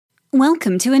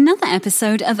Welcome to another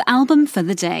episode of Album for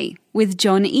the Day with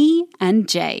John E. and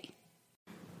Jay.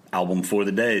 Album for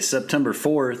the Day, September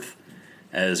 4th,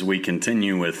 as we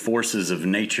continue with Forces of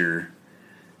Nature.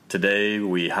 Today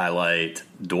we highlight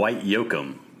Dwight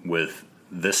Yoakam with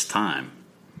This Time.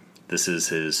 This is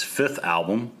his fifth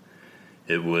album.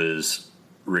 It was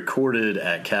recorded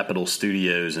at Capitol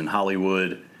Studios in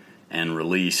Hollywood and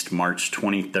released March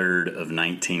 23rd of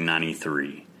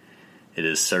 1993. It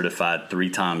is certified 3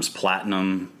 times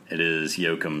platinum. It is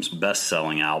Yoakam's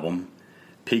best-selling album.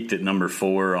 Peaked at number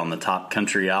 4 on the top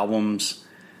country albums,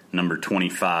 number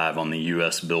 25 on the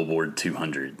U.S. Billboard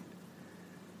 200.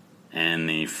 And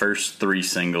the first 3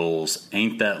 singles,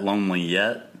 Ain't That Lonely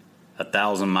Yet,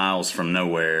 1,000 Miles from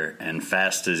Nowhere, and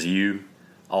Fast as You,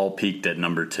 all peaked at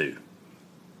number 2.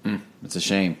 It's a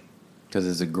shame, because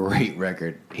it's a great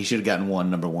record. He should have gotten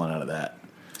number one out of that.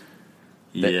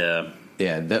 Yeah.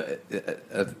 Yeah,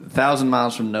 1,000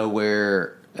 Miles from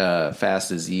Nowhere, Fast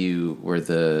as You were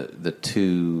the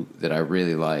 2 that I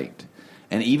really liked.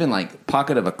 And even like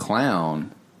Pocket of a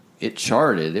Clown, it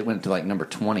charted. It went to like number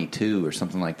 22 or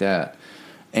something like that.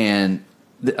 And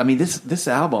this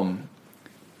album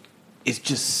is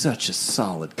just such a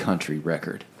solid country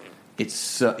record.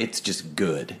 It's just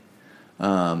good.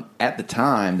 At the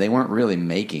time, they weren't really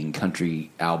making country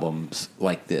albums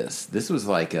like this. This was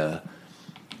like a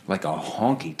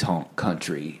honky-tonk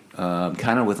country,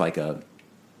 kind of with like a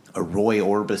Roy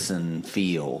Orbison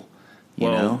feel, you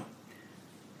know?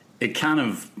 It kind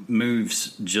of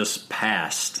moves just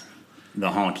past the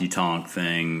honky-tonk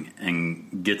thing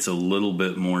and gets a little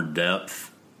bit more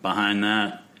depth behind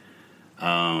that.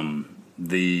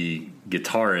 The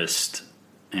guitarist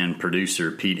and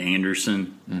producer, Pete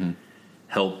Anderson,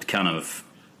 helped kind of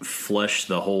flesh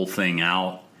the whole thing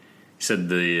out. He said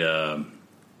the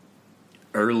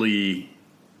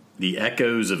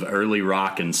echoes of early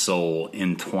rock and soul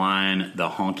entwine the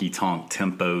honky-tonk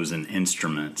tempos and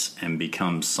instruments and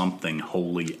become something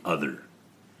wholly other.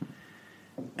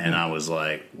 And I was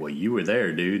like, well, you were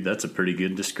there, dude. That's a pretty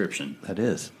good description. That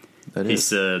is. He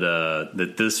said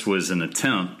that this was an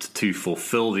attempt to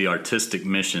fulfill the artistic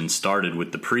mission started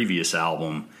with the previous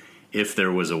album, If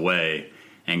There Was a Way,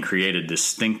 and create a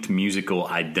distinct musical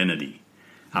identity.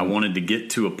 I wanted to get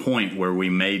to a point where we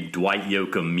made Dwight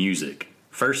Yoakam music.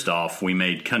 First off, we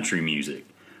made country music.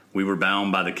 We were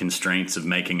bound by the constraints of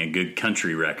making a good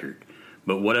country record.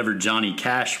 But whatever Johnny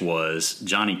Cash was,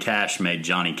 Johnny Cash made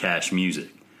Johnny Cash music.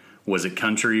 Was it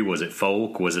country? Was it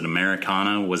folk? Was it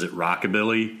Americana? Was it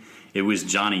rockabilly? It was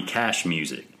Johnny Cash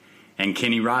music. And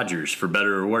Kenny Rogers, for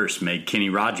better or worse, made Kenny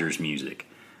Rogers music.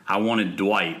 I wanted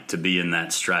Dwight to be in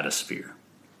that stratosphere.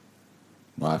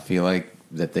 Well, I feel like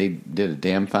that they did a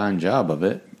damn fine job of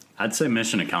it. I'd say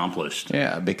mission accomplished.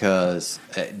 Yeah, because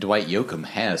Dwight Yoakam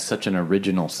has such an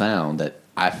original sound that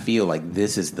I feel like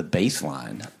this is the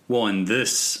baseline. Well, and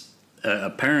this,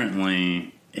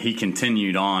 apparently, he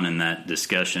continued on in that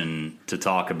discussion to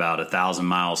talk about 1,000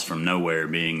 Miles from Nowhere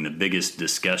being the biggest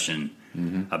discussion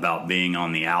about being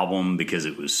on the album because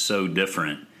it was so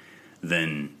different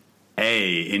than,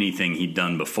 A, anything he'd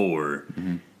done before,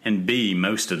 and B,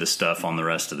 most of the stuff on the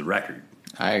rest of the record.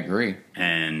 I agree.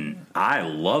 And I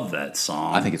love that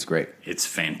song. I think it's great. It's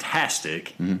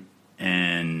fantastic.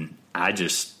 And I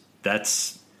just,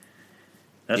 that's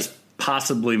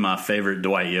possibly my favorite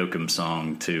Dwight Yoakam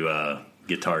song to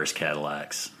Guitars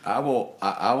Cadillacs. I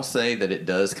will say that it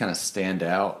does kind of stand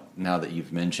out now that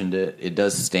you've mentioned it. It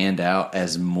does stand out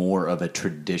as more of a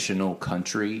traditional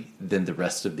country than the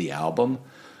rest of the album.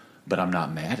 But I'm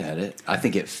not mad at it. I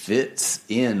think it fits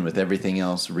in with everything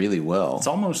else really well. It's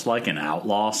almost like an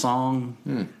outlaw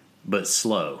song, but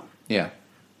slow. Yeah.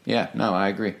 No, I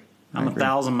agree. I'm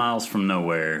 1,000 miles from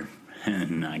nowhere,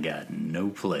 and I got no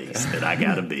place that I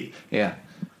gotta be. Yeah.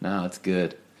 No, it's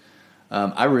good.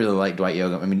 I really like Dwight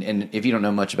Yoakam. I mean, and if you don't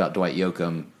know much about Dwight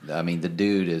Yoakam, I mean, the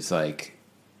dude is like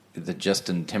the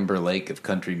Justin Timberlake of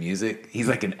country music. He's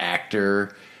like an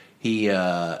actor. He's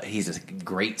a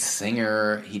great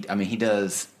singer. He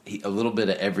does a little bit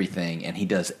of everything, and he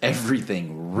does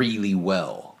everything really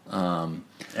well.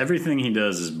 Everything he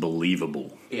does is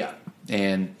believable. Yeah,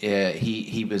 and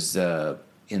he was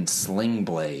in Sling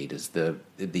Blade is the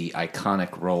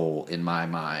iconic role in my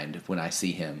mind when I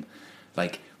see him.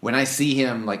 Like when I see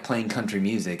him like playing country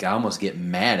music, I almost get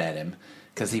mad at him.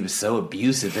 Because he was so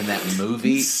abusive in that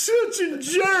movie. Such a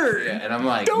jerk. Yeah, and I'm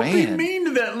like, don't man. be mean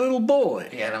to that little boy.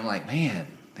 Yeah, and I'm like, man,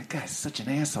 that guy's such an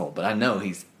asshole. But I know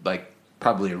he's like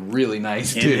probably a really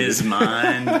nice dude. In his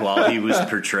mind, while he was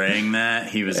portraying that,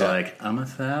 he was like, I'm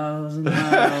 1,000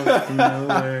 miles from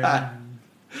nowhere.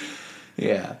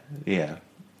 Yeah.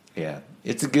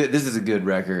 This is a good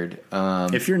record.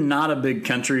 If you're not a big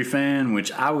country fan,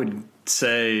 which I would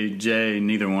say, Jay,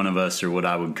 neither one of us are what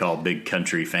I would call big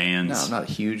country fans. No, I'm not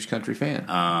a huge country fan,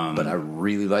 but I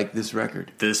really like this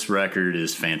record. This record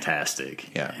is fantastic.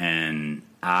 Yeah. And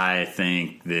I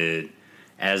think that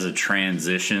as a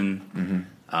transition,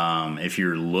 if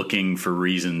you're looking for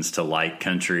reasons to like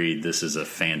country, this is a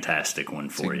fantastic one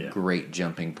for you. Great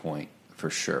jumping point for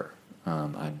sure.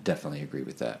 I definitely agree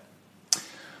with that.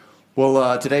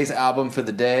 Well, today's album for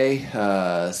the day,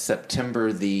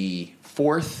 September the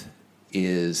 4th,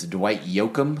 is Dwight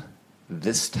Yoakam,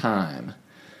 This Time.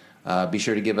 Be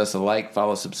sure to give us a like,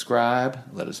 follow, subscribe.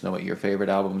 Let us know what your favorite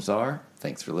albums are.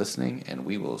 Thanks for listening, and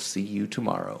we will see you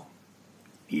tomorrow.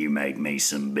 You make me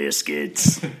some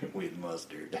biscuits. With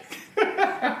mustard.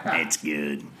 It's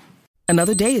good.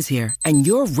 Another day is here, and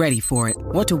you're ready for it.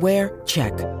 What to wear?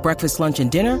 Check. Breakfast, lunch,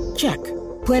 and dinner? Check.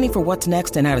 Planning for what's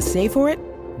next and how to save for it?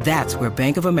 That's where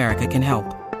Bank of America can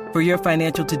help. For your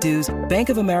financial to-dos, Bank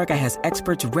of America has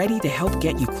experts ready to help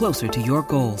get you closer to your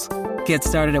goals. Get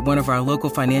started at one of our local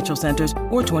financial centers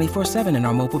or 24/7 in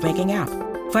our mobile banking app.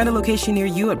 Find a location near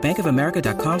you at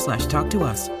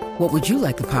bankofamerica.com/talktous. What would you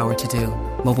like the power to do?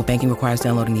 Mobile banking requires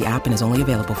downloading the app and is only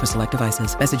available for select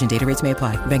devices. Message and data rates may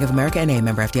apply. Bank of America N.A.,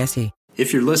 member FDIC.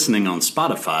 If you're listening on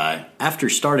Spotify, after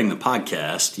starting the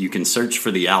podcast, you can search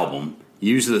for the album,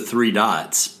 use the 3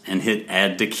 dots, and hit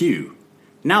Add to Queue.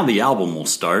 Now the album will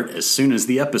start as soon as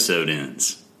the episode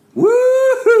ends.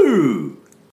 Woohoo!